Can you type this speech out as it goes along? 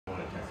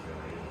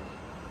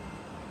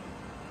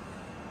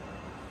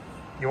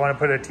You want to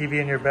put a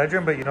TV in your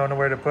bedroom, but you don't know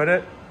where to put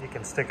it? You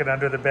can stick it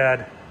under the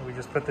bed. We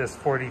just put this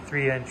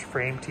 43-inch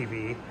frame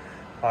TV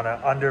on an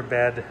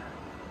underbed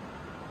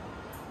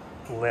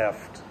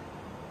lift.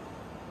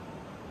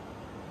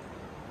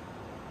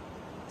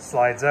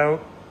 Slides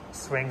out,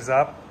 swings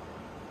up,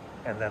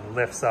 and then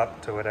lifts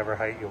up to whatever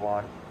height you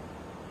want.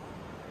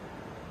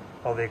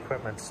 All the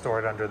equipment's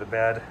stored under the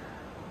bed.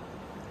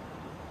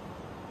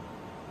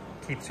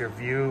 Keeps your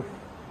view. You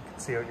can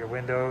see out your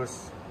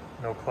windows.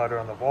 No clutter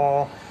on the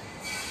wall.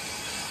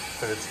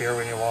 But it's here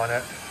when you want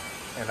it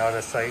and out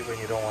of sight when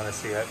you don't want to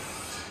see it.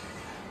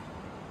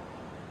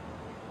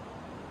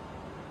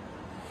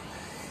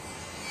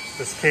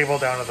 This cable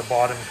down at the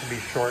bottom can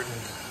be shortened,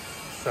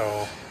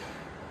 so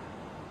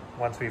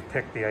once we've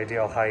picked the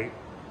ideal height,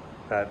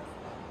 that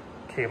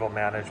cable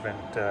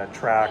management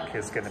track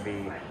is going to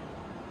be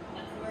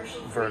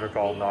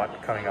vertical,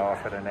 not coming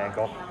off at an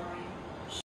angle.